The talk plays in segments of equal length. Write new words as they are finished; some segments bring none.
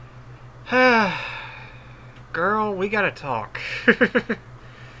Girl, we gotta talk.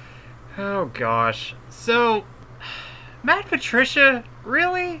 Oh gosh. So, Matt Patricia,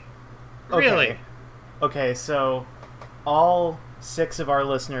 really? Really? Okay, so all 6 of our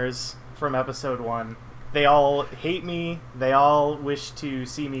listeners from episode 1, they all hate me. They all wish to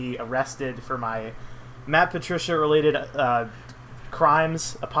see me arrested for my Matt Patricia related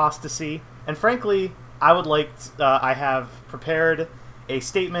crimes, apostasy. And frankly, I have prepared a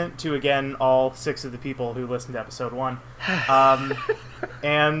statement to, again, all 6 of the people who listened to episode 1.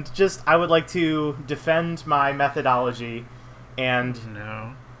 And I would like to defend my methodology and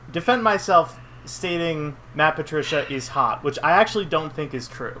defend myself stating Matt Patricia is hot, which I actually don't think is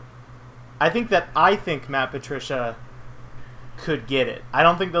true. I think Matt Patricia could get it. I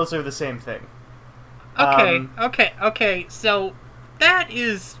don't think those are the same thing. Okay. So that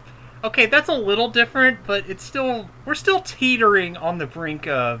is... Okay, that's a little different, but we're still teetering on the brink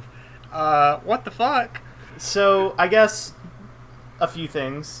of, what the fuck? So, I guess a few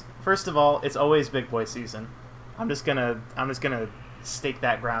things. First of all, it's always big boy season. I'm just gonna stake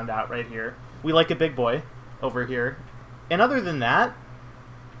that ground out right here. We like a big boy over here. And other than that,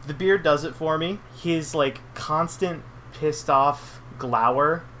 the beard does it for me. His, constant pissed off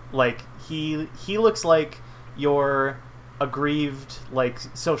glower, he looks like your aggrieved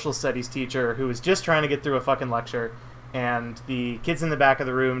social studies teacher who is just trying to get through a fucking lecture, and the kids in the back of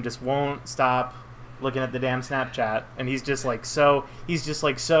the room just won't stop looking at the damn Snapchat, and he's just so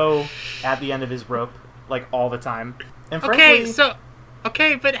at the end of his rope all the time. And frankly,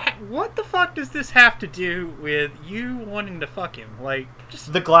 but what the fuck does this have to do with you wanting to fuck him?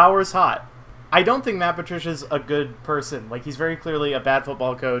 The glower's hot. I don't think Matt Patricia's a good person. He's very clearly a bad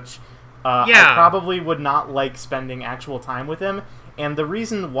football coach. I probably would not like spending actual time with him, and the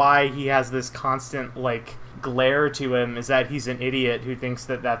reason why he has this constant, glare to him is that he's an idiot who thinks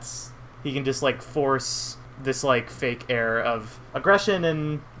that's... he can just, force this, fake air of aggression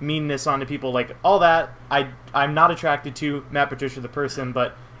and meanness onto people, all that. I'm not attracted to Matt Patricia the person,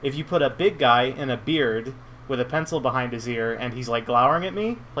 but if you put a big guy in a beard with a pencil behind his ear and he's, glowering at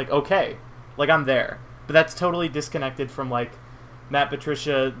me, okay. I'm there. But that's totally disconnected from, Matt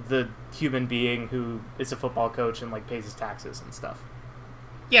Patricia, the human being who is a football coach and pays his taxes and stuff.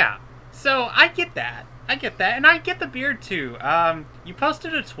 Yeah, so I get that, and I get the beard too. You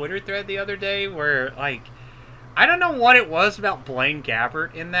posted a Twitter thread the other day where I don't know what it was about Blaine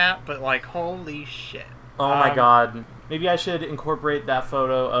Gabbert in that, but holy shit. Oh my god, maybe I should incorporate that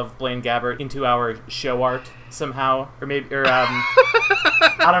photo of Blaine Gabbert into our show art somehow, or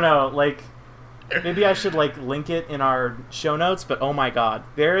I don't know, maybe I should link it in our show notes, but oh my god.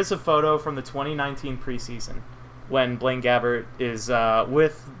 There is a photo from the 2019 preseason when Blaine Gabbert is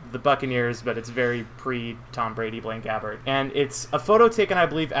with the Buccaneers, but it's very pre-Tom Brady Blaine Gabbert. And it's a photo taken, I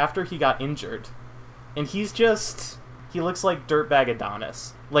believe, after he got injured. And he looks like dirtbag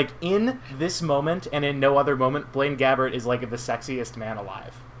Adonis. In this moment and in no other moment, Blaine Gabbert is the sexiest man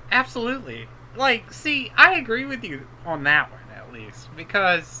alive. Absolutely. See, I agree with you on that one, at least,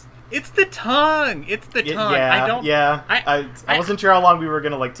 because... It's the tongue. Yeah. I wasn't sure how long we were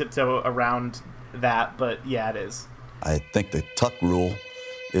gonna tiptoe around that, but yeah, it is. I think the tuck rule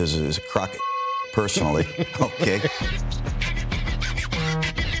is a crock personally. Okay.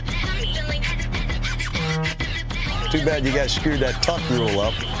 Too bad you guys screwed that tuck rule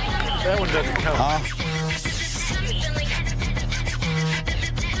up. That one doesn't count. Huh?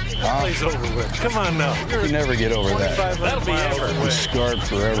 Play's over with. Come on now. You never get over that. That'll be ever. It's scarred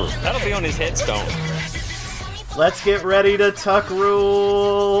forever. That'll be on his headstone. Let's get ready to tuck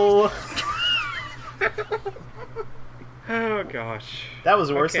rule. Oh gosh. That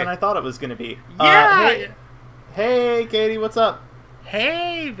was worse than I thought it was going to be. Yeah. Hey, Katie, what's up?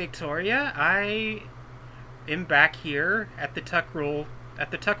 Hey, Victoria. I am back here at the Tuck Rule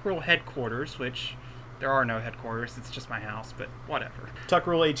headquarters, which there are no headquarters. It's just my house, but whatever. Tuck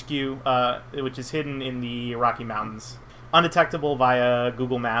Rule HQ, which is hidden in the Rocky Mountains, undetectable via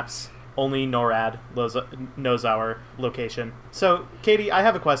Google Maps. Only NORAD knows our location. So, Katie, I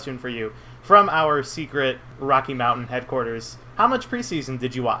have a question for you. From our secret Rocky Mountain headquarters, how much preseason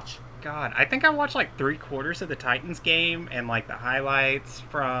did you watch? God, I think I watched 3/4 of the Titans game and the highlights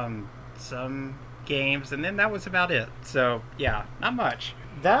from some games, and then that was about it. So, yeah, not much.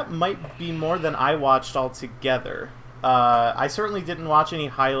 That might be more than I watched altogether. I certainly didn't watch any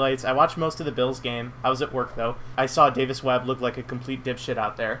highlights. I watched most of the Bills game. I was at work, though. I saw Davis Webb look like a complete dipshit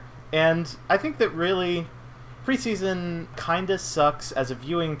out there. And I think that really, preseason kinda sucks as a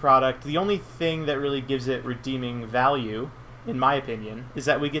viewing product. The only thing that really gives it redeeming value, in my opinion, is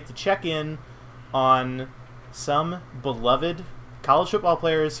that we get to check in on some beloved college football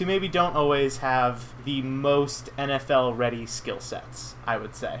players who maybe don't always have the most NFL-ready skill sets, I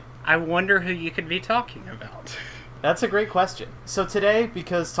would say. I wonder who you could be talking about. That's a great question. So today,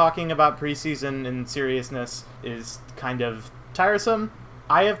 because talking about preseason and seriousness is kind of tiresome,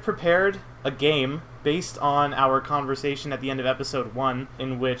 I have prepared a game based on our conversation at the end of episode 1,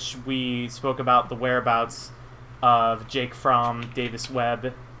 in which we spoke about the whereabouts of Jake Fromm, Davis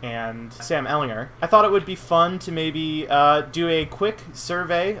Webb, and Sam Ellinger. I thought it would be fun to maybe do a quick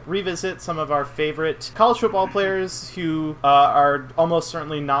survey, revisit some of our favorite college football players who are almost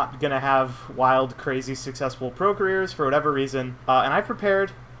certainly not going to have wild, crazy, successful pro careers for whatever reason. And I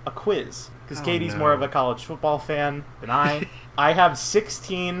prepared a quiz, because Katie's more of a college football fan than I. I have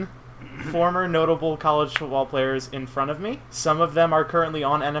 16 former notable college football players in front of me. Some of them are currently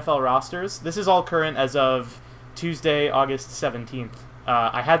on NFL rosters. This is all current as of Tuesday, August 17th.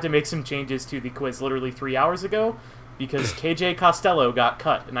 I had to make some changes to the quiz literally 3 hours ago because KJ Costello got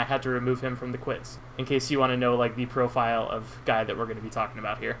cut and I had to remove him from the quiz. In case you want to know like the profile of guy that we're going to be talking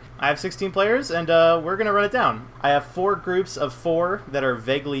about here. I have 16 players and we're going to run it down. I have 4 groups of 4 that are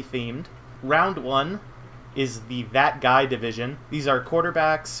vaguely themed. Round 1 is the That Guy division. These are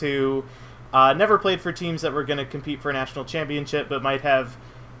quarterbacks who never played for teams that were going to compete for a national championship but might have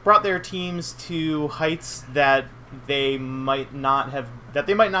brought their teams to heights that they might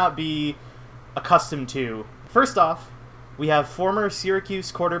not be accustomed to. First off, we have former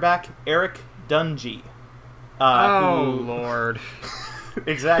Syracuse quarterback Eric Dungy. Lord.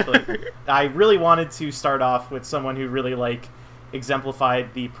 Exactly. I really wanted to start off with someone who really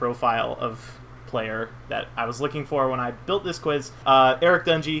exemplified the profile of player that I was looking for when I built this quiz. Eric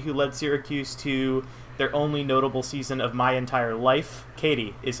Dungy, who led Syracuse to their only notable season of my entire life.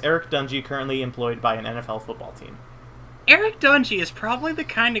 Katie, is Eric Dungy currently employed by an NFL football team? Eric Dungy is probably the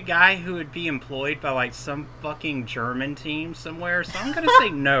kind of guy who would be employed by some fucking German team somewhere, so I'm gonna say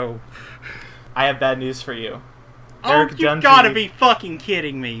no. I have bad news for you. Eric Dungy, gotta be fucking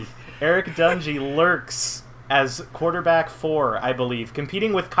kidding me. Eric Dungy lurks as quarterback 4, I believe,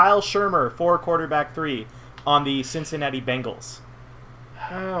 competing with Kyle Shermer for quarterback 3 on the Cincinnati Bengals.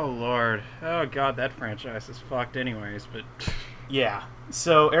 Oh, Lord. Oh, God, that franchise is fucked anyways, but... Yeah.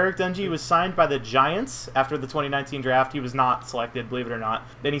 So, Eric Dungy was signed by the Giants after the 2019 draft. He was not selected, believe it or not.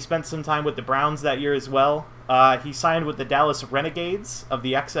 Then he spent some time with the Browns that year as well. He signed with the Dallas Renegades of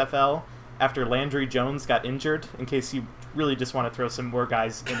the XFL after Landry Jones got injured, in case you really just want to throw some more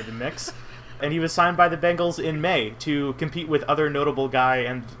guys into the mix. And he was signed by the Bengals in May to compete with other notable guy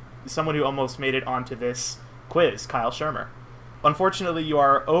and someone who almost made it onto this quiz, Kyle Shermer. Unfortunately, you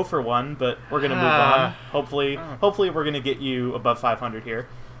are 0 for 1, but we're going to move on. Hopefully we're going to get you above 500 here.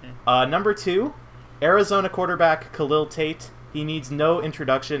 Number 2, Arizona quarterback Khalil Tate. He needs no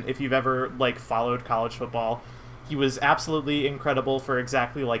introduction if you've ever followed college football. He was absolutely incredible for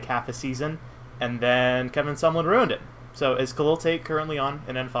exactly half a season, and then Kevin Sumlin ruined it. So is Khalil Tate currently on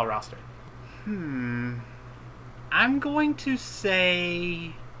an NFL roster? I'm going to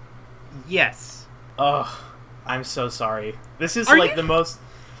say yes. Ugh. I'm so sorry. This is the most...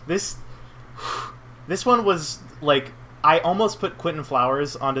 This one was, I almost put Quentin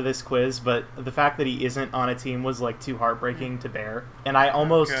Flowers onto this quiz, but the fact that he isn't on a team was, too heartbreaking to bear. And I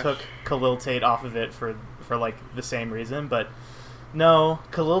almost took Khalil Tate off of it for the same reason, but no.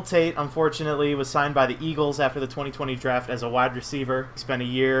 Khalil Tate, unfortunately, was signed by the Eagles after the 2020 draft as a wide receiver. He spent a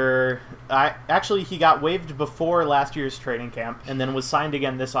year... Actually, he got waived before last year's training camp, and then was signed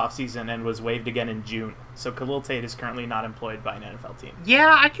again this offseason and was waived again in June. So Khalil Tate is currently not employed by an NFL team.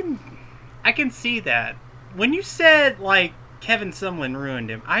 Yeah, I can see that. When you said, Kevin Sumlin ruined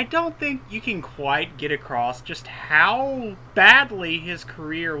him, I don't think you can quite get across just how badly his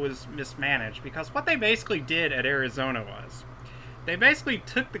career was mismanaged, because what they basically did at Arizona was... They basically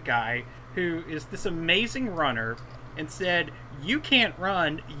took the guy who is this amazing runner and said, you can't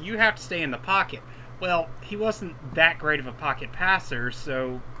run, you have to stay in the pocket. Well, he wasn't that great of a pocket passer,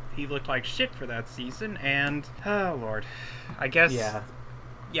 so he looked like shit for that season, and, oh Lord, I guess, yeah,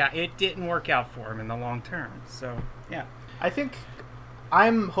 it didn't work out for him in the long term, so, yeah. I think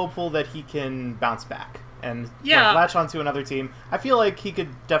I'm hopeful that he can bounce back and latch onto another team. I feel like he could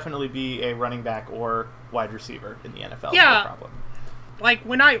definitely be a running back or wide receiver in the NFL. Yeah. No problem.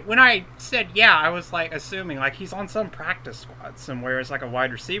 When I said I was assuming he's on some practice squad somewhere as a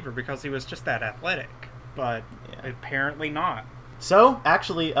wide receiver because he was just that athletic, but apparently not. So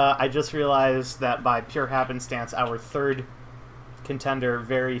actually, I just realized that by pure happenstance, our third contender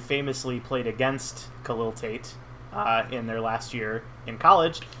very famously played against Khalil Tate in their last year in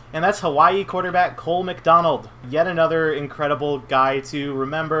college, and that's Hawaii quarterback Cole McDonald. Yet another incredible guy to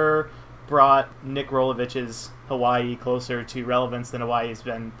remember. Brought Nick Rolovich's Hawaii closer to relevance than Hawaii has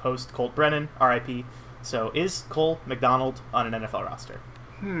been post Colt Brennan, RIP. So is Cole McDonald on an NFL roster?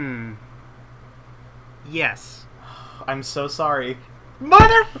 Yes. I'm so sorry.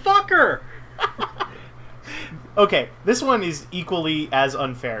 Motherfucker! Okay, this one is equally as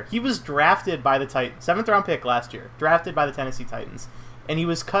unfair. He was drafted by the Titans, 7th round pick last year, drafted by the Tennessee Titans, and he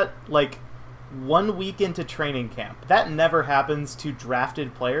was cut like 1 week into training camp. That never happens to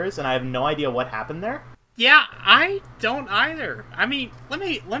drafted players, and I have no idea what happened there. Yeah, I don't either. I mean, let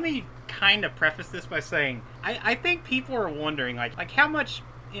me kind of preface this by saying I think people are wondering like how much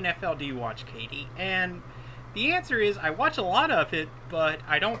NFL do you watch, Katie? And the answer is I watch a lot of it, but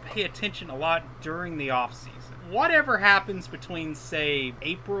I don't pay attention a lot during the off season. Whatever happens between, say,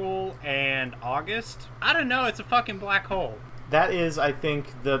 April and August, I don't know, it's a fucking black hole. That is, I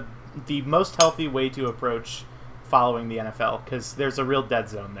think, the most healthy way to approach following the NFL, because there's a real dead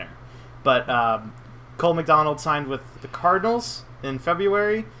zone there. But Cole McDonald signed with the Cardinals in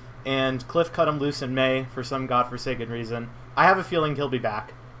February, and Cliff cut him loose in May for some godforsaken reason. I have a feeling he'll be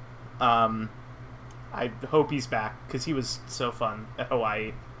back. I hope he's back, because he was so fun at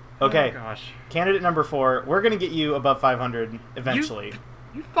Hawaii. Okay, oh, gosh. Candidate number 4. We're going to get you above 500 eventually.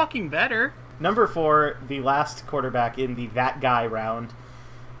 You fucking better. Number 4, the last quarterback in the That Guy round,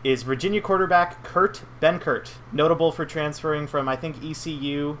 is Virginia quarterback Kurt Benkert, notable for transferring from, I think,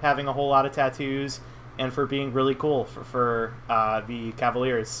 ECU, having a whole lot of tattoos, and for being really cool for the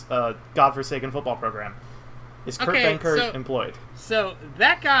Cavaliers, godforsaken football program. Is Kurt Benkert employed? So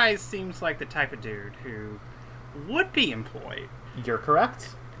that guy seems like the type of dude who would be employed. You're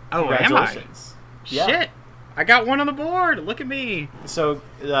correct. Oh, congratulations. Am I? Yeah. Shit. I got one on the board. Look at me. So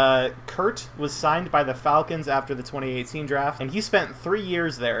Kurt was signed by the Falcons after the 2018 draft, and he spent 3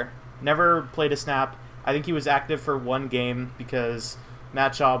 years there. Never played a snap. I think he was active for 1 game because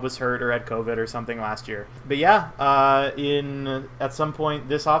Matt Schaub was hurt or had COVID or something last year. But yeah, at some point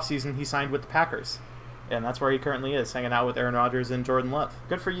this offseason, he signed with the Packers. And that's where he currently is, hanging out with Aaron Rodgers and Jordan Love.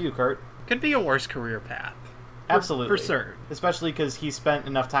 Good for you, Kurt. Could be a worse career path. Absolutely. For certain. Especially because he spent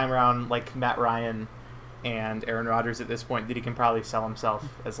enough time around like Matt Ryan and Aaron Rodgers at this point that he can probably sell himself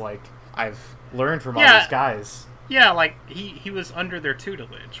as like, I've learned from all these guys. Yeah, like he was under their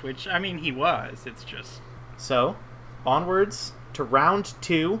tutelage, which, I mean, he was. It's just... So, onwards to round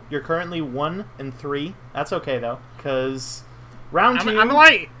 2. You're currently 1-3. That's okay, though, because round 2...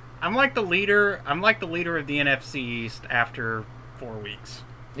 I'm like the leader of the NFC East after 4 weeks.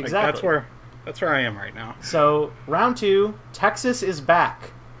 Exactly. Like, that's where I am right now. So, round 2, Texas is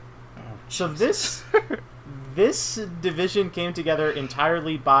back. Oh, so this division came together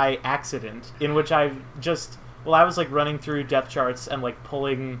entirely by accident, in which I was like running through depth charts and like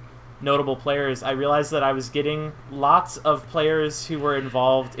pulling notable players. I realized that I was getting lots of players who were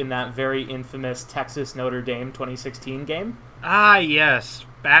involved in that very infamous Texas Notre Dame 2016 game. Ah, yes.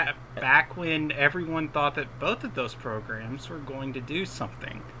 Back when everyone thought that both of those programs were going to do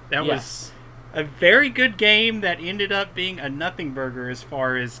something. That was a very good game that ended up being a nothing burger as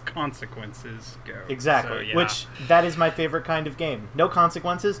far as consequences go. Exactly. So, yeah. Which, that is my favorite kind of game. No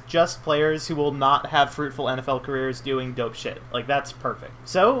consequences, just players who will not have fruitful NFL careers doing dope shit. Like, that's perfect.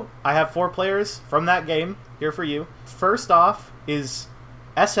 So, I have 4 players from that game here for you. First off is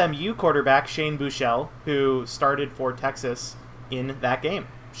SMU quarterback Shane Buechele, who started for Texas in that game.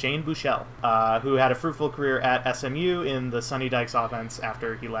 Shane Buechele, who had a fruitful career at SMU in the Sonny Dykes offense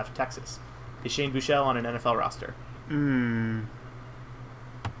after he left Texas. Is Shane Buechele on an NFL roster?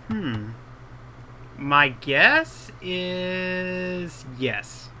 My guess is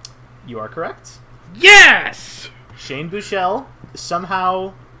yes. You are correct. Yes! Shane Buechele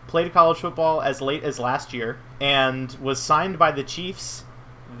somehow played college football as late as last year and was signed by the Chiefs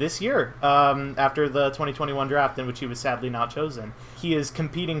this year after the 2021 draft, in which he was sadly not chosen. He is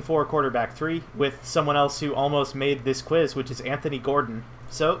competing for quarterback 3 with someone else who almost made this quiz, which is Anthony Gordon.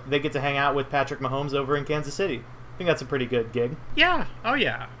 So they get to hang out with Patrick Mahomes over in Kansas City. I think that's a pretty good gig. Yeah. Oh,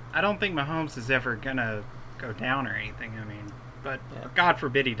 yeah. I don't think Mahomes is ever going to go down or anything. I mean, but God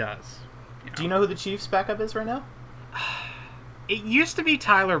forbid he does. You know. Do you know who the Chiefs' backup is right now? It used to be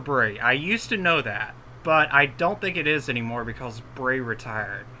Tyler Bray. I used to know that. But I don't think it is anymore because Bray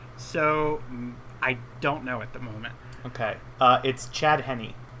retired. So, I don't know at the moment. Okay. It's Chad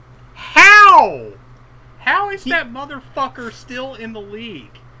Henne. How? How is that motherfucker still in the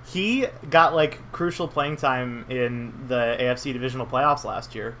league? He got, like, crucial playing time in the AFC Divisional Playoffs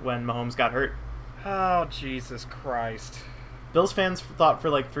last year when Mahomes got hurt. Oh, Jesus Christ. Bills fans thought for,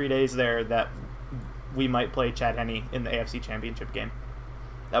 like, 3 days there that we might play Chad Henne in the AFC Championship game.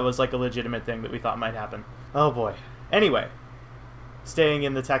 That was, like, a legitimate thing that we thought might happen. Oh, boy. Anyway, staying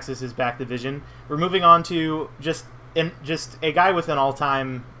in the Texas is back division. We're moving on to just a guy with an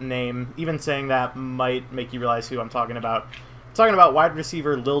all-time name. Even saying that might make you realize who I'm talking about. I'm talking about wide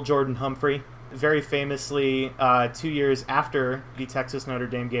receiver Lil Jordan Humphrey. Very famously, 2 years after the Texas-Notre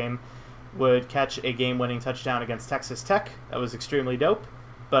Dame game, would catch a game-winning touchdown against Texas Tech. That was extremely dope.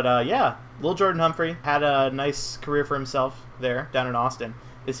 But yeah, Lil Jordan Humphrey had a nice career for himself there down in Austin.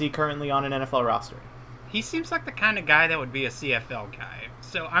 Is he currently on an NFL roster? He seems like the kind of guy that would be a CFL guy.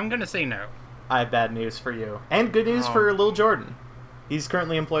 So I'm going to say no. I have bad news for you. And good news for Lil Jordan. He's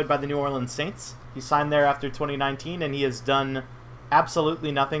currently employed by the New Orleans Saints. He signed there after 2019, and he has done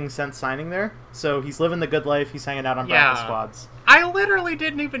absolutely nothing since signing there. So he's living the good life. He's hanging out on practice squads. I literally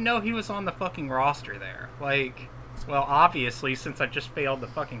didn't even know he was on the fucking roster there. Like, well, obviously, since I just failed the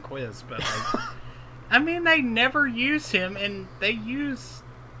fucking quiz. But, like, I mean, they never use him, and they use...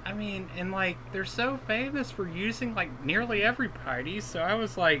 I mean, and, like, they're so famous for using, like, nearly everybody. So I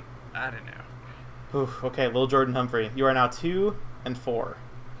was like, I don't know. Oof, okay, Lil Jordan Humphrey. You are now 2-4.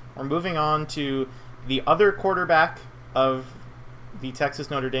 We're moving on to the other quarterback of the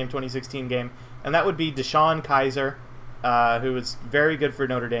Texas-Notre Dame 2016 game, and that would be Deshaun Kaiser, who was very good for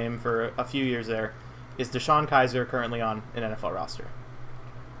Notre Dame for a few years there. Is Deshaun Kaiser currently on an NFL roster?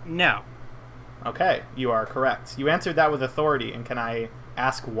 No. Okay, you are correct. You answered that with authority, and can I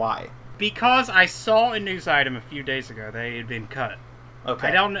ask why? Because I saw a news item a few days ago that he had been cut. Okay.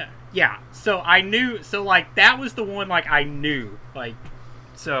 I don't know. Yeah, so I knew, so, like, that was the one, like, I knew. Like,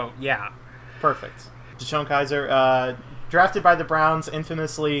 so, yeah. Perfect. Deshaun Kaiser, drafted by the Browns,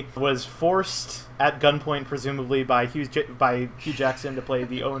 infamously was forced at gunpoint, presumably, by Hugh Jackson to play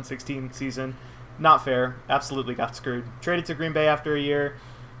the 0-16 season. Not fair. Absolutely got screwed. Traded to Green Bay after a year.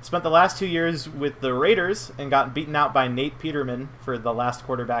 Spent the last 2 years with the Raiders and got beaten out by Nate Peterman for the last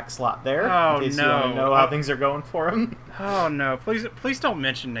quarterback slot there. Oh, in case no. you want to know how things are going for him. Oh, no. Please don't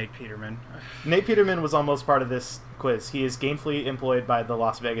mention Nate Peterman. Nate Peterman was almost part of this quiz. He is gainfully employed by the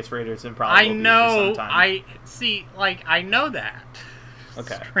Las Vegas Raiders and probably will be for some time. I know that.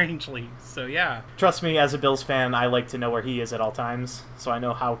 Okay. Strangely. So, yeah. Trust me, as a Bills fan, I like to know where he is at all times, so I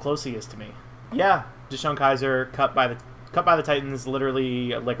know how close he is to me. Yeah, Deshaun Kaiser cut by the Titans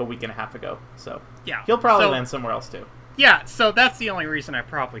literally like a week and a half ago. So yeah, he'll probably land somewhere else too. Yeah, so that's the only reason I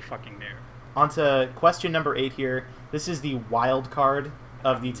probably fucking knew. On to question number 8 here. This is the wild card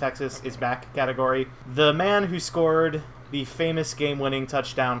of the Texas is back category. The man who scored the famous game-winning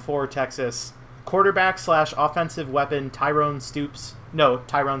touchdown for Texas, quarterback / offensive weapon Tyrone Swoops.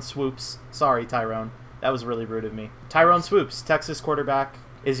 Sorry, Tyrone. That was really rude of me. Tyrone Swoops, Texas quarterback.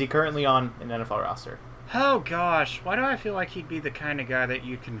 Is he currently on an NFL roster? Oh gosh, why do I feel like he'd be the kind of guy that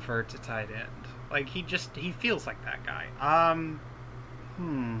you convert to tight end? Like, he feels like that guy. I'm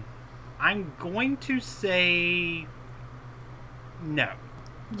going to say no.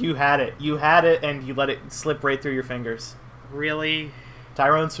 You had it, and you let it slip right through your fingers. Really?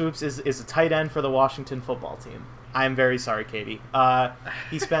 Tyrone Swoops is a tight end for the Washington football team. I'm very sorry, Katie.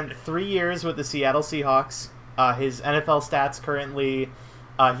 He spent 3 years with the Seattle Seahawks. His NFL stats currently...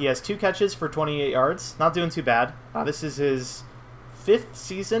 he has 2 catches for 28 yards. Not doing too bad. This is his 5th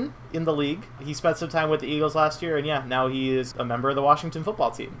season in the league. He spent some time with the Eagles last year, and yeah, now he is a member of the Washington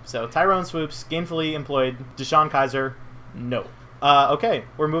football team. So Tyrone Swoops, gainfully employed. Deshaun Kaiser, no. Okay,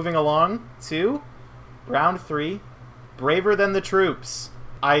 we're moving along to round 3, Braver Than the Troops.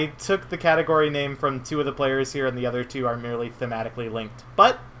 I took the category name from 2 of the players here, and the other 2 are merely thematically linked.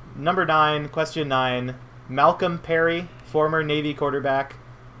 But, number 9, question 9, Malcolm Perry, former Navy quarterback,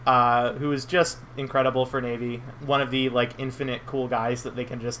 who is just incredible for Navy. One of the, like, infinite cool guys that they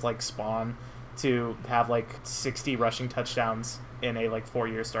can just, like, spawn to have, like, 60 rushing touchdowns in a, like,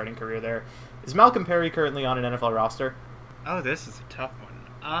 4-year starting career there. Is Malcolm Perry currently on an NFL roster? Oh, this is a tough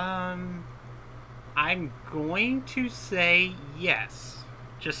one. I'm going to say yes.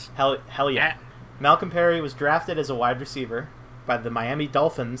 Just Hell yeah. Malcolm Perry was drafted as a wide receiver by the Miami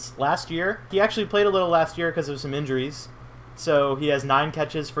Dolphins last year. He actually played a little last year because of some injuries. So he has 9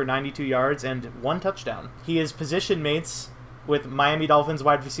 catches for 92 yards and 1 touchdown. He is position mates with Miami Dolphins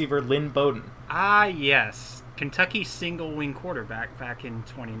wide receiver Lynn Bowden. Ah, yes. Kentucky single-wing quarterback back in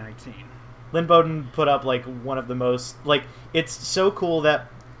 2019. Lynn Bowden put up, like, one of the most... Like, it's so cool that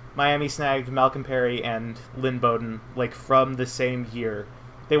Miami snagged Malcolm Perry and Lynn Bowden, like, from the same year.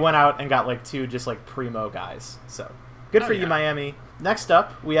 They went out and got, like, 2 just, like, primo guys. So, good for you, Miami. Next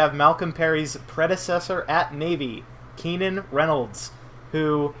up, we have Malcolm Perry's predecessor at Navy, Keenan Reynolds,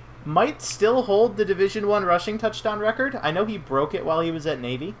 who might still hold the Division I rushing touchdown record. I know he broke it while he was at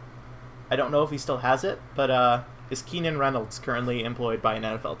Navy. I don't know if he still has it, but is Keenan Reynolds currently employed by an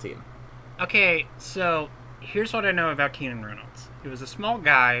NFL team? Okay, so here's what I know about Keenan Reynolds. He was a small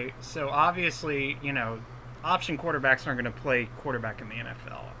guy, so obviously, option quarterbacks aren't going to play quarterback in the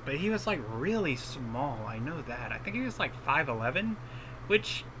NFL. But he was, really small. I know that. I think he was, 5'11",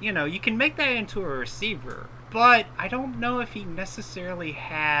 which, you can make that into a receiver. But I don't know if he necessarily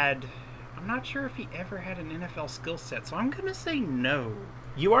had... I'm not sure if he ever had an NFL skill set, so I'm going to say no.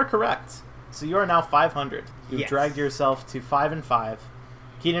 You are correct. So you are now 500. You've Yes. dragged yourself to 5-5.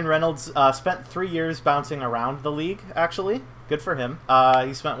 Keenan Reynolds spent 3 years bouncing around the league, actually. Good for him.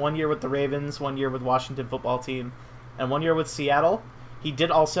 He spent 1 year with the Ravens, 1 year with Washington football team, and 1 year with Seattle. He did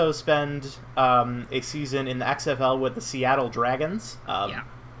also spend a season in the XFL with the Seattle Dragons. Yeah.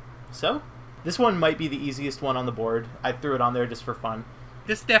 So, this one might be the easiest one on the board. I threw it on there just for fun.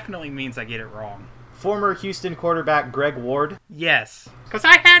 This definitely means I get it wrong. Former Houston quarterback Greg Ward. Yes. Because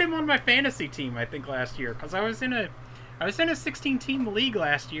I had him on my fantasy team, I think, last year. Because I was in a 16-team league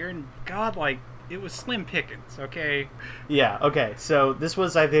last year, and God, it was slim pickings, okay? Yeah, okay. So this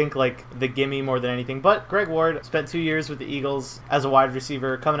was, I think, the gimme more than anything. But Greg Ward spent 2 years with the Eagles as a wide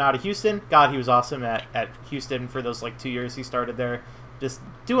receiver coming out of Houston. God, he was awesome at Houston for those, 2 years he started there. Just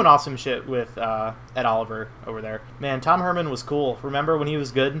doing awesome shit with Ed Oliver over there. Man, Tom Herman was cool. Remember when he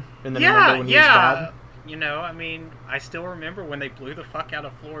was good? And then remember when he was bad? I still remember when they blew the fuck out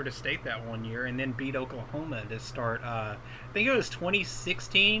of Florida State that 1 year and then beat Oklahoma to start, I think it was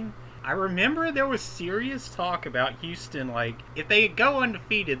 2016. I remember there was serious talk about Houston, if they go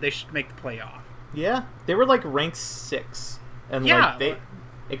undefeated, they should make the playoff. Yeah, they were ranked 6. And Yeah.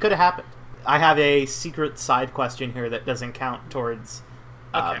 it could have happened. I have a secret side question here that doesn't count towards...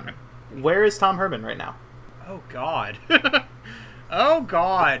 Okay. Where is Tom Herman right now? Oh, God. Oh,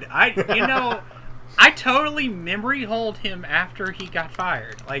 God. I totally memory hold him after he got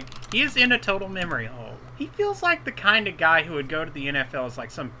fired. He is in a total memory hole. He feels like the kind of guy who would go to the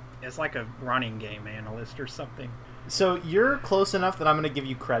NFL as a running game analyst or something. So you're close enough that I'm going to give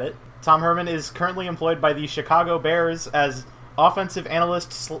you credit. Tom Herman is currently employed by the Chicago Bears as offensive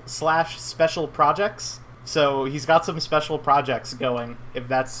analyst / special projects. So he's got some special projects going. If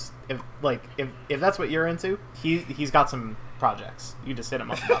that's what you're into, he's got some projects. You just hit him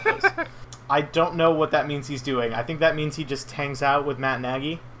up about those. I don't know what that means he's doing. I think that means he just hangs out with Matt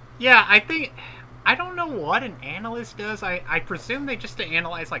Nagy. Yeah, I don't know what an analyst does. I presume they just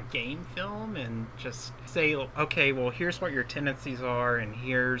analyze game film and just say, okay, well, here's what your tendencies are and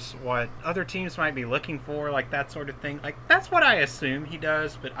here's what other teams might be looking for, that sort of thing. That's what I assume he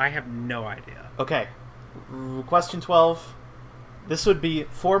does, but I have no idea. Okay. Question 12. This would be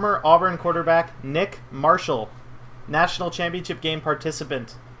former Auburn quarterback Nick Marshall. National championship game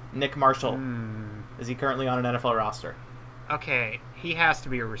participant Nick Marshall. Is he currently on an NFL roster? Okay, he has to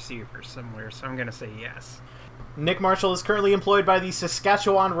be a receiver somewhere, so I'm going to say yes. Nick Marshall is currently employed by the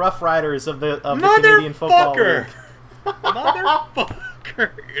Saskatchewan Roughriders of the Canadian Football League.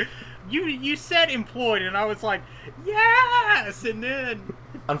 Motherfucker! You said employed, and I was like, yes! And then...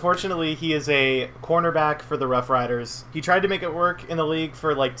 Unfortunately, he is a cornerback for the Roughriders. He tried to make it work in the league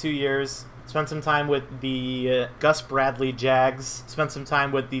for 2 years. Spent some time with the Gus Bradley Jags. Spent some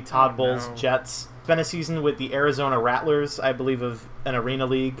time with the Todd Bowles Jets. Spent a season with the Arizona Rattlers, I believe, of an arena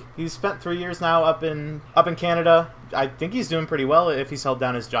league. He's spent 3 years now up in Canada. I think he's doing pretty well if he's held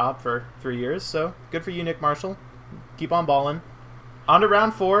down his job for 3 years. So good for you, Nick Marshall. Keep on balling. On to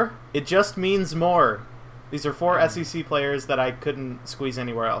round 4. It just means more. These are 4 SEC players that I couldn't squeeze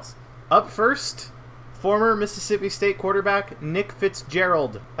anywhere else. Up first, former Mississippi State quarterback Nick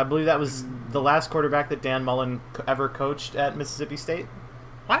Fitzgerald. I believe that was the last quarterback that Dan Mullen ever coached at Mississippi State.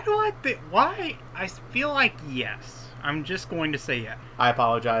 Why? I feel like yes. I'm just going to say yes. I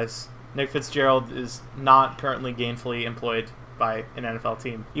apologize. Nick Fitzgerald is not currently gainfully employed by an NFL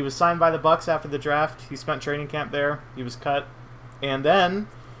team. He was signed by the Bucs after the draft. He spent training camp there. He was cut. And then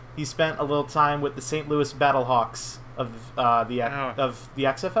he spent a little time with the St. Louis Battlehawks of the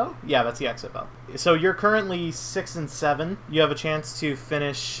XFL? Yeah, that's the XFL. So you're currently 6-7. You have a chance to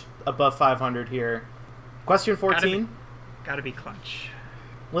finish above 500 here. Question 14. Gotta be clutch.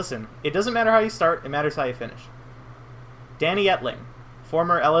 Listen, it doesn't matter how you start, it matters how you finish. Danny Etling,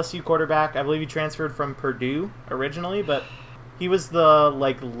 former LSU quarterback. I believe he transferred from Purdue originally, but he was the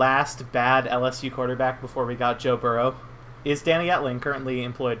last bad LSU quarterback before we got Joe Burrow. Is Danny Etling currently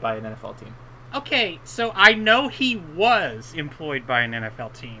employed by an NFL team? Okay, so I know he was employed by an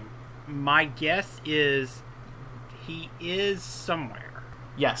NFL team. My guess is he is somewhere.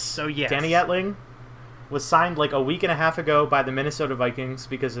 Yes. So yes. Danny Etling was signed a week and a half ago by the Minnesota Vikings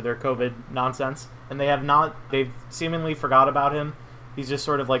because of their COVID nonsense, and they've seemingly forgot about him. He's just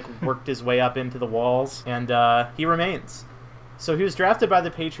sort of worked his way up into the walls, and he remains. So he was drafted by the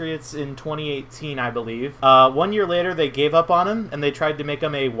Patriots in 2018, I believe. 1 year later, they gave up on him, and they tried to make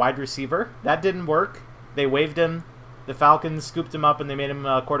him a wide receiver. That didn't work. They waived him. The Falcons scooped him up, and they made him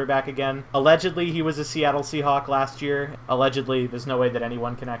a quarterback again. Allegedly, he was a Seattle Seahawk last year. Allegedly, there's no way that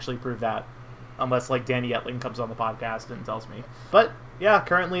anyone can actually prove that. Unless, like, Danny Etling comes on the podcast and tells me. But, yeah,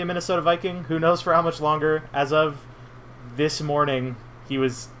 currently a Minnesota Viking. Who knows for how much longer. As of this morning,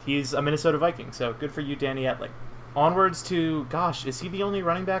 he's a Minnesota Viking. So, good for you, Danny Etling. Onwards to, gosh, is he the only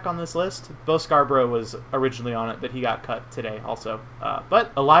running back on this list? Bo Scarborough was originally on it, but he got cut today also.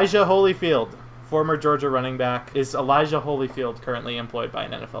 But Elijah Holyfield, former Georgia running back. Is Elijah Holyfield currently employed by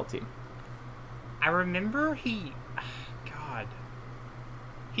an NFL team? I remember God.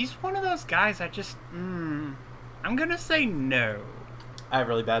 He's one of those guys I'm going to say no. I have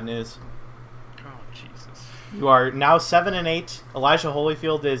really bad news. Oh, Jesus. You are now 7-8. Elijah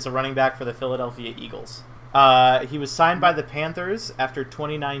Holyfield is a running back for the Philadelphia Eagles. He was signed by the Panthers after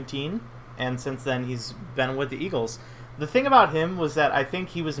 2019, and since then he's been with the Eagles. The thing about him was that I think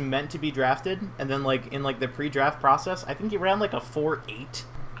he was meant to be drafted, and then in the pre-draft process, I think he ran like a 4.8.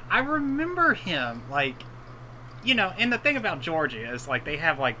 I remember him, and the thing about Georgia is, they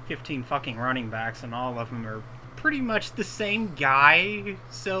have 15 fucking running backs, and all of them are pretty much the same guy.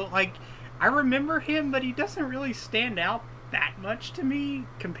 So, I remember him, but he doesn't really stand out that much to me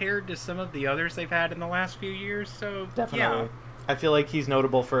compared to some of the others they've had in the last few years. So definitely, yeah. I feel like he's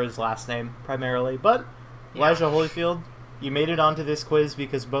notable for his last name primarily. But Elijah Holyfield, you made it onto this quiz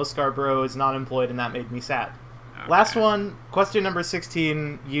because Bo Scarborough is not employed, and that made me sad. Okay. Last one, question number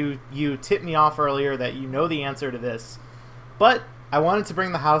 16. You tipped me off earlier that you know the answer to this, but I wanted to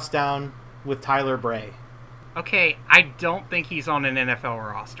bring the house down with Tyler Bray. Okay, I don't think he's on an NFL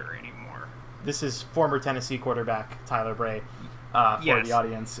roster anymore. This is former Tennessee quarterback Tyler Bray, for the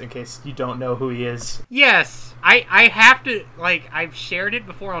audience, in case you don't know who he is. Yes, I have to, I've shared it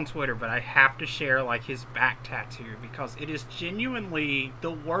before on Twitter, but I have to share, his back tattoo, because it is genuinely the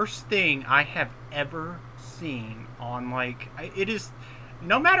worst thing I have ever seen on, it is,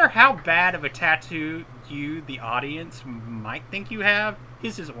 no matter how bad of a tattoo you, the audience, might think you have,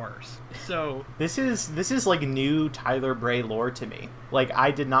 his is worse. So this is new Tyler Bray lore to me.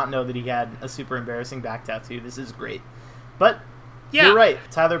 I did not know that he had a super embarrassing back tattoo. This is great. But yeah, you're right.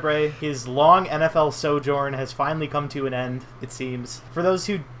 Tyler Bray, his long NFL sojourn has finally come to an end, it seems. For those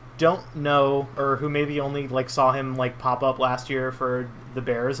who don't know, or who maybe only saw him pop up last year for the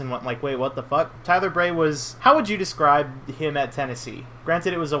Bears and went wait, what the fuck? Tyler Bray was, how would you describe him at Tennessee?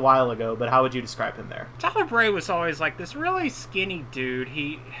 Granted, it was a while ago, but how would you describe him there? Tyler Bray was always this really skinny dude.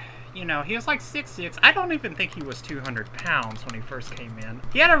 He was 6'6". I don't even think he was 200 pounds when he first came in.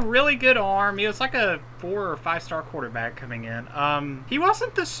 He had a really good arm. He was a 4 or 5 star quarterback coming in. He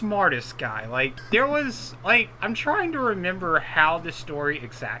wasn't the smartest guy. There was, I'm trying to remember how this story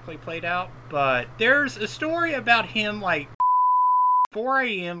exactly played out, but there's a story about him, 4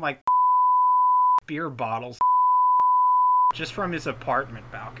 a.m., beer bottles just from his apartment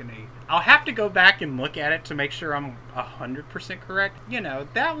balcony. I'll have to go back and look at it to make sure I'm 100% correct.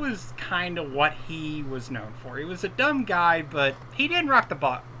 That was kind of what he was known for. He was a dumb guy, but he didn't rock the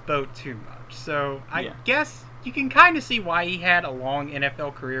boat too much. So I guess you can kind of see why he had a long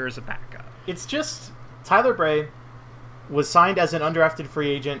NFL career as a backup. It's just, Tyler Bray was signed as an undrafted free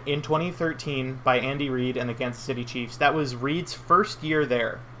agent in 2013 by Andy Reid and the Kansas City Chiefs. That was Reid's first year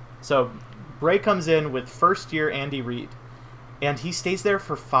there. So Bray comes in with first year Andy Reid. And he stays there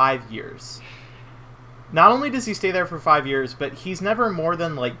for 5 years. Not only does he stay there for 5 years, but he's never more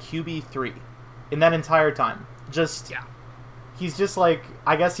than QB3 in that entire time. He's just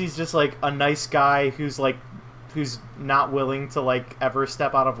I guess he's just a nice guy who's not willing to ever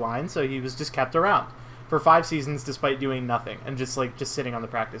step out of line. So he was just kept around for 5 seasons despite doing nothing and just sitting on the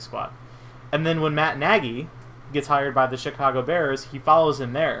practice squad. And then when Matt Nagy gets hired by the Chicago Bears, he follows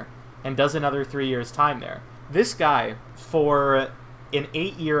him there and does another 3 years time there. This guy, for an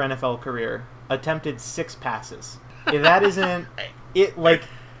 8-year NFL career, attempted 6 passes. If that isn't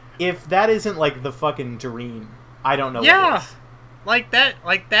if that isn't the fucking dream, I don't know what is.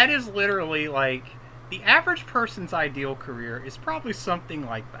 That is literally the average person's ideal career is probably something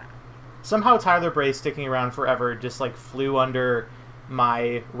like that. Somehow Tyler Bray sticking around forever just flew under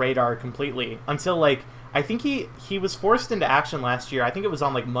my radar completely until I think he was forced into action last year. I think it was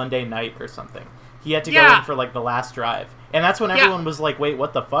on Monday night or something. He had to go in for the last drive. And that's when everyone was wait,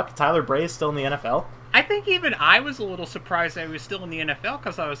 what the fuck? Tyler Bray is still in the NFL? I think even I was a little surprised that he was still in the NFL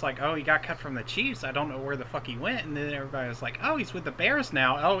because I was oh, he got cut from the Chiefs. I don't know where the fuck he went. And then everybody was oh, he's with the Bears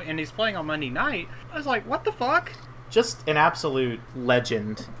now. Oh, and he's playing on Monday night. I was what the fuck? Just an absolute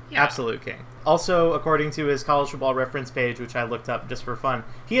legend. Yeah. Absolute king. Also, according to his college football reference page, which I looked up just for fun,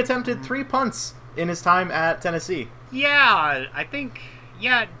 he attempted 3 punts in his time at Tennessee. Yeah, I think...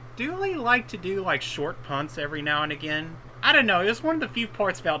 Yeah, Dooley liked to do, like, short punts every now and again. I don't know, it was one of the few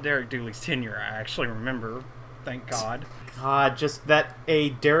parts about Derek Dooley's tenure I actually remember. Thank God. God, just that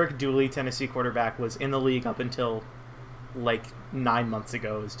a Derek Dooley Tennessee quarterback was in the league up until, like, 9 months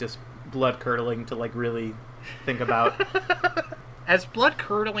ago is just blood-curdling to, like, really think about. As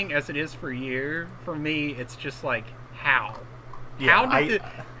blood-curdling as it is for you, for me, it's just like, how? Yeah,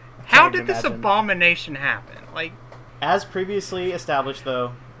 how did this abomination happen? Like, as previously established,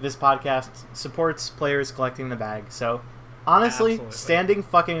 though, this podcast supports players collecting the bag, so honestly, absolutely. Standing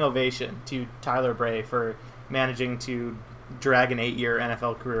fucking ovation to Tyler Bray for managing to drag an 8-year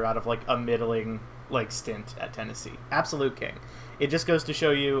NFL career out of, like, a middling, like, stint at Tennessee. Absolute king. It just goes to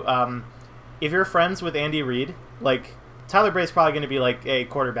show you, if you're friends with Andy Reid, like, Tyler Bray's probably going to be, like, a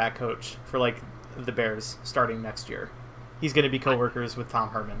quarterback coach for, like, the Bears starting next year. He's going to be coworkers with Tom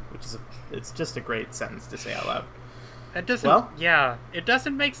Herman, which is it's just a great sentence to say out loud. It doesn't, yeah, it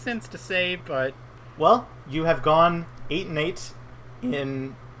doesn't make sense to say, but... Well, you have gone 8-8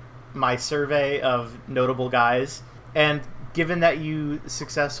 in my survey of notable guys, and given that you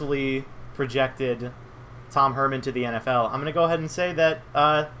successfully projected Tom Herman to the NFL, I'm going to go ahead and say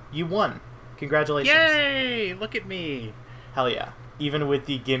that you won. Congratulations. Yay! Look at me. Hell yeah. Even with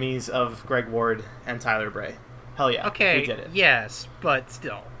the gimmies of Greg Ward and Tyler Bray. Hell yeah. Okay, we did it. Yes, but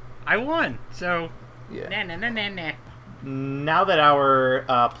still. I won, so... Yeah. Nah. Now that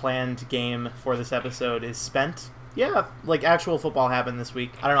our planned game for this episode is spent, yeah, like, actual football happened this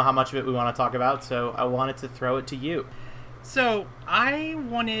week. I don't know how much of it we want to talk about, so I wanted to throw it to you. So, I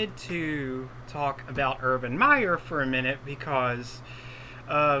wanted to talk about Urban Meyer for a minute because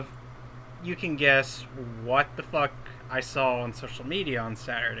of... You can guess what the fuck I saw on social media on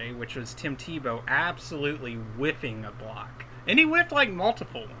Saturday, which was Tim Tebow absolutely whiffing a block. And he whiffed, like,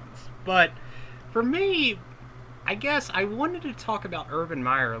 multiple ones. But for me, I guess I wanted to talk about Urban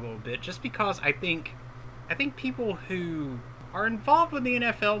Meyer a little bit, just because I think people who are involved with the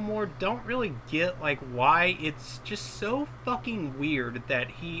NFL more don't really get, like, why it's just so fucking weird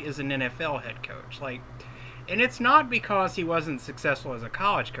that he is an NFL head coach. Like, and it's not because he wasn't successful as a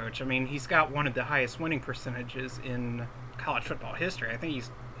college coach. I mean, he's got one of the highest winning percentages in college football history. I think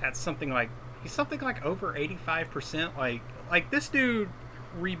he's something like over 85%. Like this dude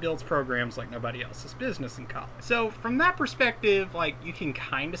rebuilds programs like nobody else's business in college. So from that perspective, like, you can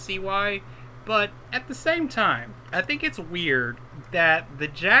kind of see why. But at the same time, I think it's weird that the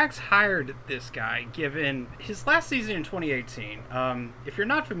Jags hired this guy given his last season in 2018. If you're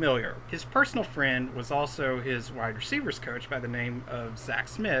not familiar, his personal friend was also his wide receivers coach by the name of Zach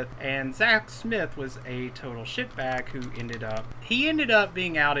Smith. And Zach Smith was a total shitbag who ended up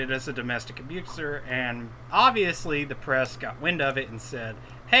being outed as a domestic abuser. And obviously the press got wind of it and said,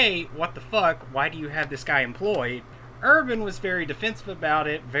 hey, what the fuck? Why do you have this guy employed? Urban was very defensive about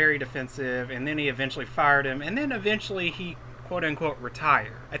it, and then he eventually fired him, and then eventually he, quote-unquote,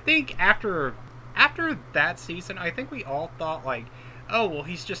 retired. I think after that season, I think we all thought, like, oh, well,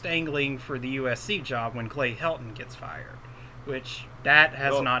 he's just angling for the USC job when Clay Helton gets fired, which that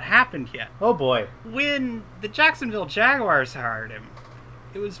has not happened yet. Oh, boy. When the Jacksonville Jaguars hired him,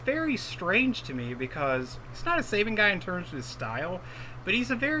 it was very strange to me because he's not a saving guy in terms of his style, but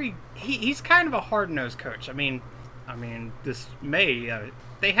he's he's kind of a hard-nosed coach. I mean,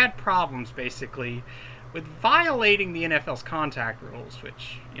 they had problems, basically, with violating the NFL's contact rules,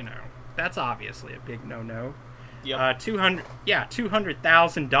 which, you know, that's obviously a big no-no. Yep.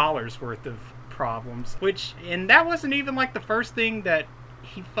 $200,000 worth of problems, and that wasn't even, like, the first thing that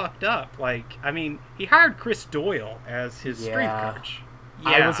he fucked up. Like, I mean, he hired Chris Doyle as his strength coach.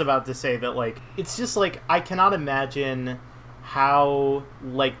 Yeah. I was about to say that, like, it's just, like, I cannot imagine how,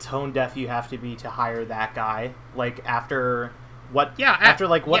 like, tone deaf you have to be to hire that guy, like, after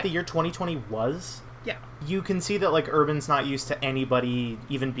the year 2020 was. Yeah. You can see that, like, Urban's not used to anybody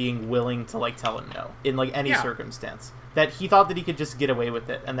even being willing to, like, tell him no in, like, any circumstance. That he thought that he could just get away with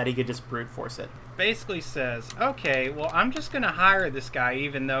it and that he could just brute force it. Basically says, okay, well, I'm just going to hire this guy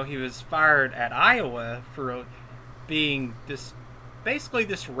even though he was fired at Iowa for being this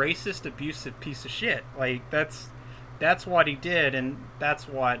racist, abusive piece of shit. Like, that's what he did, and that's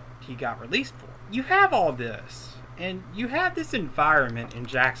what he got released for. You have all this, and you have this environment in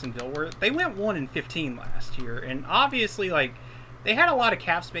Jacksonville where they went 1-15 last year, and obviously, like, they had a lot of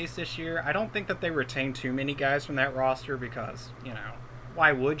cap space this year. I don't think that they retained too many guys from that roster because, you know,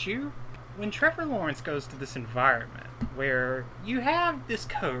 why would you? When Trevor Lawrence goes to this environment where you have this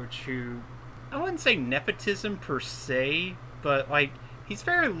coach who I wouldn't say nepotism per se, but like he's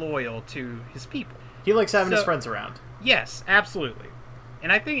very loyal to his people. He likes having his friends around. Yes, absolutely.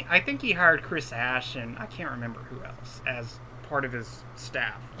 And I think he hired Chris Ash and I can't remember who else as part of his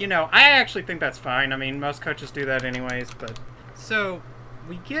staff. You know, I actually think that's fine. I mean, most coaches do that anyways, but so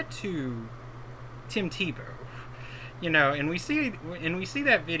we get to Tim Tebow. You know, and we see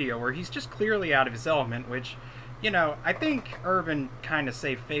that video where he's just clearly out of his element, which, you know, I think Urban kind of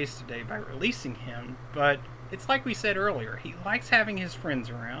saved face today by releasing him, but it's like we said earlier, he likes having his friends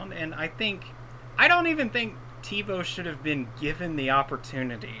around, and I don't even think Tebow should have been given the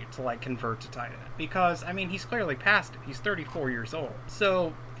opportunity to, like, convert to tight end, because, I mean, he's clearly past it. He's 34 years old.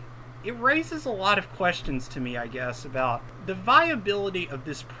 So it raises a lot of questions to me, I guess, about the viability of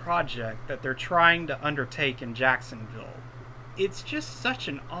this project that they're trying to undertake in Jacksonville. It's just such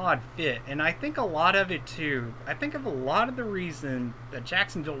an odd fit, and I think a lot of it too, I think of a lot of the reason that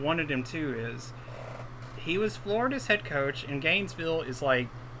Jacksonville wanted him too is he was Florida's head coach, and Gainesville is like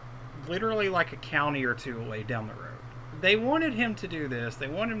literally like a county or two away down the road. They wanted him to do this. They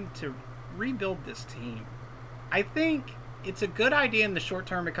wanted him to rebuild this team. I think it's a good idea in the short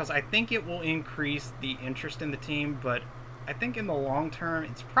term because I think it will increase the interest in the team, but I think in the long term,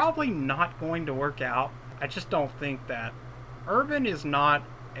 it's probably not going to work out. I just don't think that Urban is not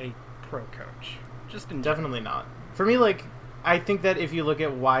a pro coach. Definitely not. For me, like, I think that if you look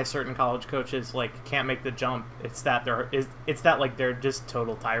at why certain college coaches like can't make the jump, it's that they're just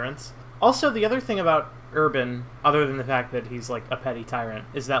total tyrants. Also, the other thing about Urban, other than the fact that he's like a petty tyrant,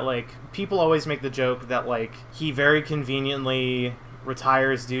 is that like people always make the joke that like he very conveniently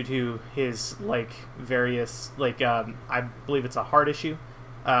retires due to his like various like I believe it's a heart issue.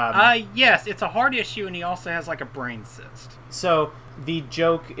 Yes, it's a heart issue, and he also has like a brain cyst. So the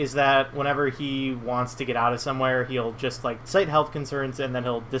joke is that whenever he wants to get out of somewhere, he'll just like cite health concerns, and then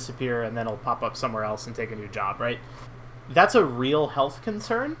he'll disappear, and then he'll pop up somewhere else and take a new job. Right? That's a real health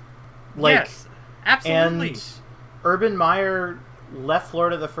concern. Like, yes, absolutely. And Urban Meyer left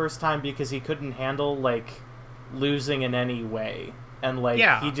Florida the first time because he couldn't handle like losing in any way, and like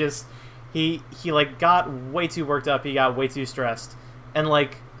he like got way too worked up. He got way too stressed. And,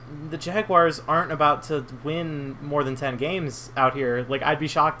 like, the Jaguars aren't about to win more than 10 games out here. Like, I'd be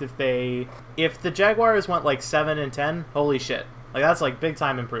shocked if the Jaguars went, like, 7-10, holy shit. Like, that's, like,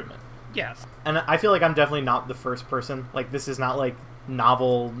 big-time improvement. Yes. And I feel like I'm definitely not the first person. Like, this is not, like,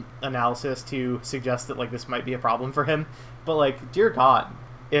 novel analysis to suggest that, like, this might be a problem for him. But, like, dear God,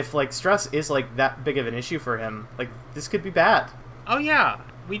 if, like, stress is, like, that big of an issue for him, like, this could be bad. Oh, yeah.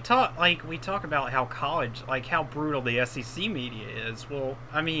 We talk about how college, like how brutal the SEC media is. Well,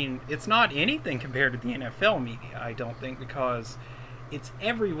 I mean, it's not anything compared to the NFL media, I don't think, because it's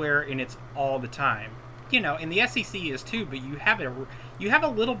everywhere and it's all the time. You know, and the SEC is too, but you have a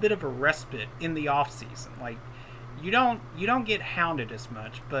little bit of a respite in the off season. Like you don't get hounded as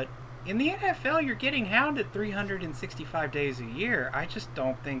much, but in the NFL you're getting hounded 365 days a year. I just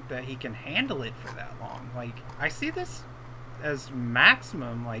don't think that he can handle it for that long. Like I see this as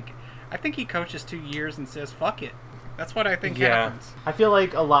maximum. Like I think he coaches 2 years and says fuck it. That's what I think happens. I feel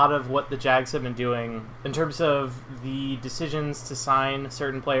like a lot of what the Jags have been doing in terms of the decisions to sign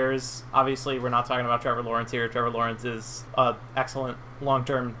certain players, obviously we're not talking about Trevor Lawrence here. Trevor Lawrence is an excellent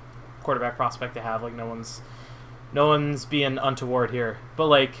long-term quarterback prospect to have. Like no one's being untoward here. But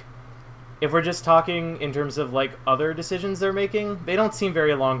like if we're just talking in terms of like other decisions they're making, they don't seem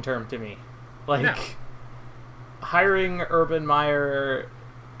very long-term to me. Like no. Hiring Urban Meyer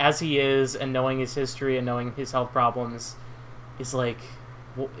as he is and knowing his history and knowing his health problems is like,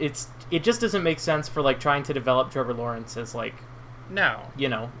 well, it just doesn't make sense for like trying to develop Trevor Lawrence as like, no, you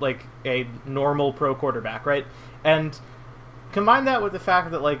know, like a normal pro quarterback, right? And combine that with the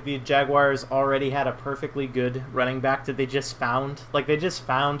fact that like the Jaguars already had a perfectly good running back that they just found. Like they just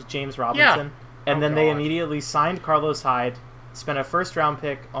found James Robinson, and then they immediately signed Carlos Hyde, spent a first-round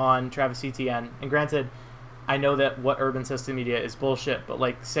pick on Travis Etienne, and granted, I know that what Urban says to the media is bullshit, but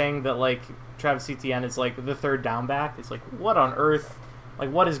like saying that like Travis Etienne is like the third down back is like, what on earth?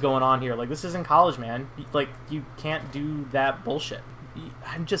 Like what is going on here? Like this isn't college, man. Like you can't do that bullshit.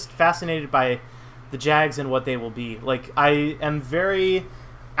 I'm just fascinated by the Jags and what they will be. Like I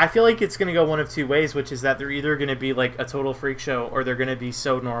feel like it's going to go one of two ways, which is that they're either going to be like a total freak show or they're going to be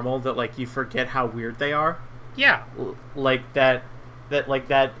so normal that like you forget how weird they are. Yeah. Like that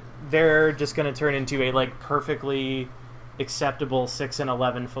they're just going to turn into a like perfectly acceptable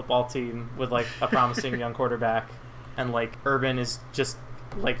 6-11 football team with like a promising young quarterback, and like Urban is just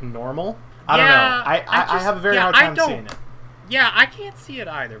like normal. I don't know. I have a very hard time seeing it. Yeah, I can't see it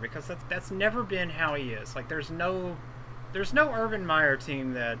either because that's never been how he is. Like there's no Urban Meyer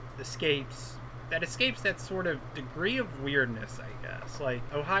team that escapes that escapes that sort of degree of weirdness, I guess. Like,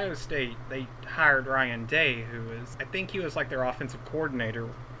 Ohio State, they hired Ryan Day, I think he was like their offensive coordinator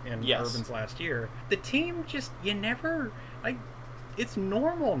in Urban's last year. The team just, you never, like, it's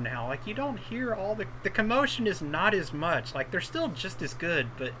normal now. Like, you don't hear all the commotion is not as much. Like, they're still just as good,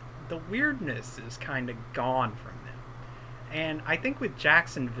 but the weirdness is kind of gone from them. And I think with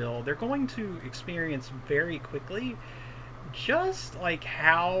Jacksonville, they're going to experience very quickly just like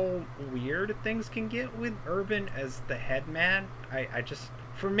how weird things can get with Urban as the head man.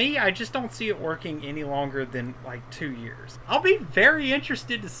 For me, I just don't see it working any longer than like 2 years. I'll be very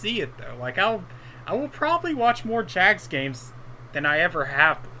interested to see it though. Like I will probably watch more Jags games than I ever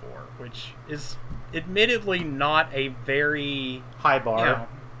have before, which is admittedly not a very high bar. You know,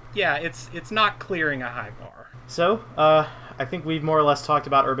 yeah, it's not clearing a high bar. So, I think we've more or less talked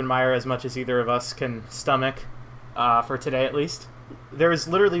about Urban Meyer as much as either of us can stomach. For today at least. There is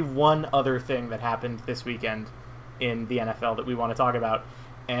literally one other thing that happened this weekend in the NFL that we want to talk about,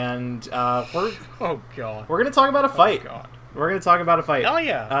 and we're going to talk about a fight. Oh God. We're going to talk about a fight. Hell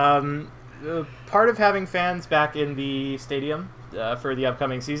yeah! Part of having fans back in the stadium for the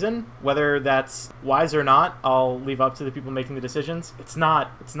upcoming season, whether that's wise or not, I'll leave up to the people making the decisions. It's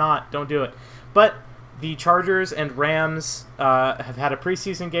not. Don't do it. But the Chargers and Rams have had a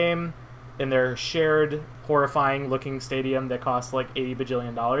preseason game in their shared, horrifying-looking stadium that costs like $80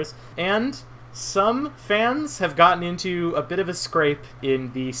 bajillion. And some fans have gotten into a bit of a scrape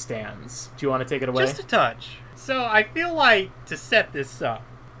in the stands. Do you want to take it away? Just a touch. So I feel like, to set this up,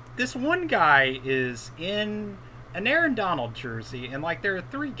 this one guy is in an Aaron Donald jersey, and like there are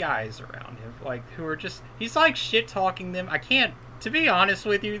 3 guys around him, like who are just, he's like shit-talking them. I can't, to be honest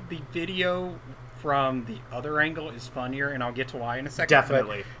with you, the video from the other angle is funnier, and I'll get to why in a second.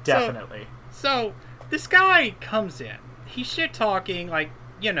 Definitely. So this guy comes in. He's shit-talking, like,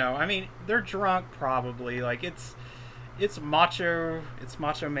 you know, I mean, they're drunk probably. Like, it's macho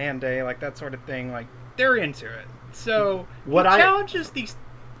man day, like that sort of thing. Like, they're into it. So challenges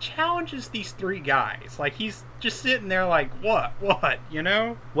these 3 guys. Like, he's just sitting there like, what, you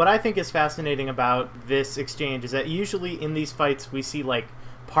know? What I think is fascinating about this exchange is that usually in these fights we see, like,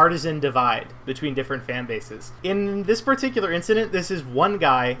 partisan divide between different fan bases. In this particular incident, this is one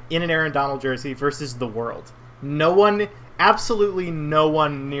guy in an Aaron Donald jersey versus the world. Absolutely no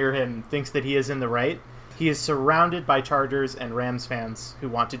one near him thinks that he is in the right. He is surrounded by Chargers and Rams fans who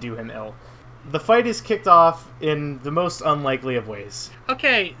want to do him ill. The fight is kicked off in the most unlikely of ways.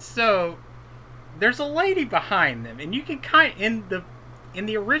 Okay, so there's a lady behind them, and you can in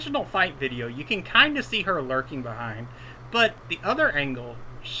the original fight video, you can kind of see her lurking behind, but the other angle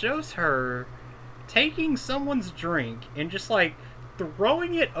shows her taking someone's drink and just like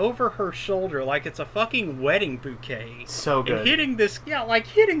throwing it over her shoulder like it's a fucking wedding bouquet. So good. And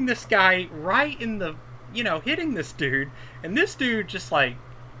hitting this guy right in the, you know, hitting this dude, and this dude just like,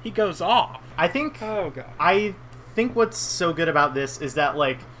 he goes off. Oh God. I think what's so good about this is that,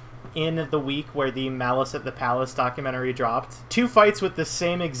 like, in the week where the Malice at the Palace documentary dropped, 2 fights with the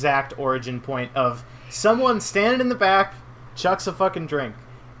same exact origin point of someone standing in the back chucks a fucking drink.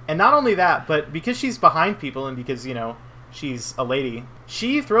 And not only that, but because she's behind people and because, you know, she's a lady,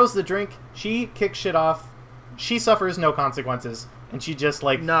 she throws the drink, she kicks shit off, she suffers no consequences, and she just,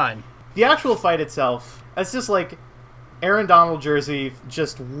 like... None. The actual fight itself, it's just, like, Aaron Donald jersey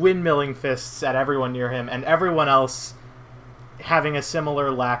just windmilling fists at everyone near him, and everyone else having a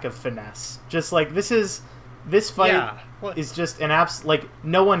similar lack of finesse. Just, like, this fight is just an like,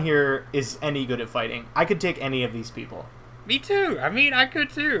 no one here is any good at fighting. I could take any of these people. Me too. I mean, I could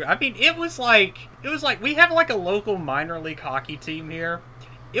too. I mean, it was like we have like a local minor league hockey team here.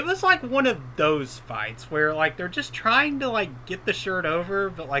 It was like one of those fights where like they're just trying to like get the shirt over,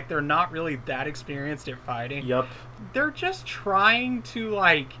 but like they're not really that experienced at fighting. Yep. They're just trying to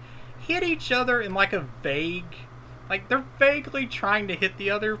like hit each other in like a they're vaguely trying to hit the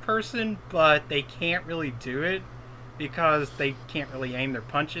other person, but they can't really do it because they can't really aim their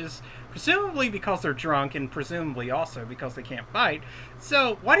punches. Presumably because they're drunk, and presumably also because they can't fight.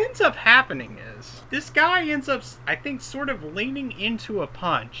 So what ends up happening is this guy ends up, I think, sort of leaning into a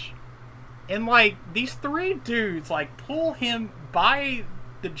punch, and like these 3 dudes like pull him by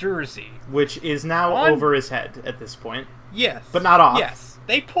the jersey, which is now over his head at this point. Yes, but not off. Yes,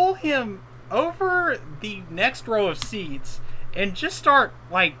 they pull him over the next row of seats and just start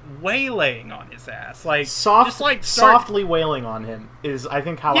like waylaying on his ass, like softly wailing on him is, I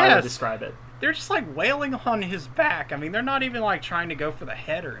think, how I would describe it. They're just like wailing on his back. I mean, they're not even like trying to go for the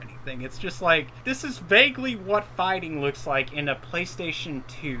head or anything. It's just like, this is vaguely what fighting looks like in a PlayStation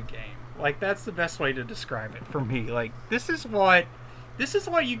 2 game. Like, that's the best way to describe it for me. Like, this is what This is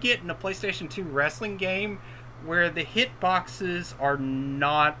what you get in a PlayStation 2 wrestling game where the hitboxes are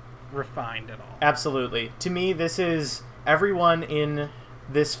not refined at all. Absolutely. To me, this is everyone in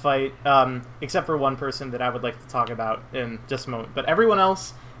this fight, except for one person that I would like to talk about in just a moment. But everyone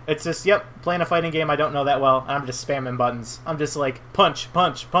else, it's just, yep, playing a fighting game I don't know that well, and I'm just spamming buttons. I'm just like, punch,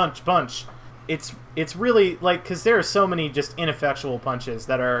 punch, punch, punch. It's really, like, because there are so many just ineffectual punches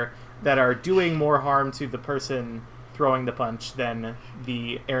that are doing more harm to the person throwing the punch than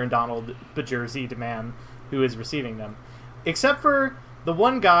the Aaron Donald bejerseyed man who is receiving them. Except for the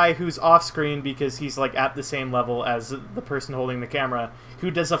one guy who's off-screen because he's, like, at the same level as the person holding the camera, who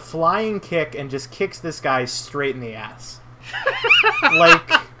does a flying kick and just kicks this guy straight in the ass. Like,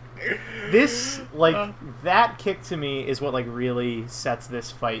 this, like, that kick to me is what, like, really sets this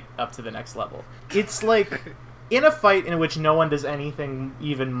fight up to the next level. It's, like, in a fight in which no one does anything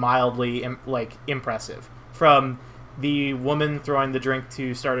even mildly, impressive. From the woman throwing the drink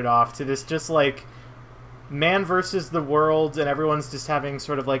to start it off, to this just, like, man versus the world, and everyone's just having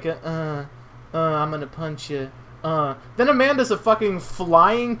sort of like a, I'm gonna punch you, Then a man does a fucking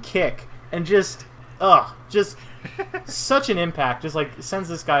flying kick, and just such an impact, just, like, sends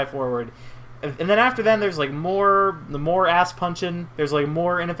this guy forward. And then after then, there's, like, more ass punching, there's, like,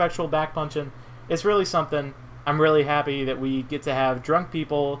 more ineffectual back punching. It's really something. I'm really happy that we get to have drunk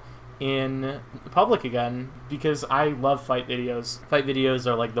people in public again, because I love fight videos. Fight videos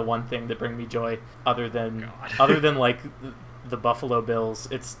are, like, the one thing that bring me joy, other than like the Buffalo Bills.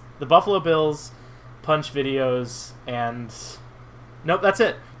 It's the Buffalo Bills, punch videos, and nope, that's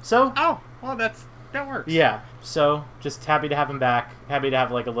it. So that works. Yeah. So just happy to have him back. Happy to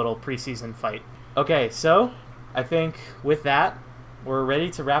have, like, a little preseason fight. Okay, so I think with that, we're ready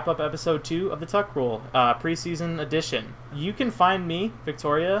to wrap up episode 2 of the Tuck Rule, preseason edition. You can find me,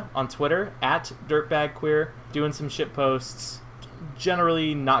 Victoria, on Twitter, at DirtbagQueer, doing some shit posts,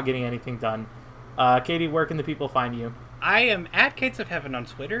 generally not getting anything done. Katie, where can the people find you? I am at Kates of Heaven on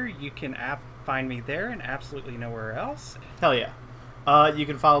Twitter. You can find me there and absolutely nowhere else. Hell yeah. You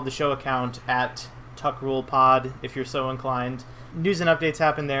can follow the show account at Tuck Rule Pod if you're so inclined. News and updates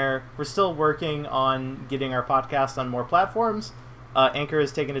happen there. We're still working on getting our podcast on more platforms. Anchor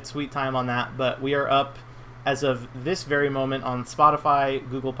has taken its sweet time on that, but we are up as of this very moment on Spotify,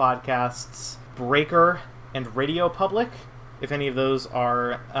 Google Podcasts, Breaker, and Radio Public. If any of those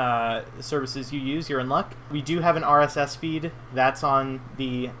are services you use, you're in luck. We do have an RSS feed. That's on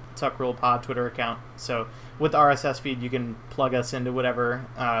the Tuck Rule Pod Twitter account. So with the RSS feed, you can plug us into whatever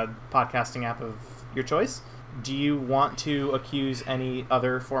podcasting app of your choice. Do you want to accuse any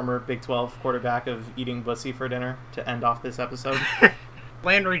other former Big 12 quarterback of eating bussy for dinner to end off this episode?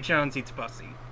 Landry Jones eats bussy.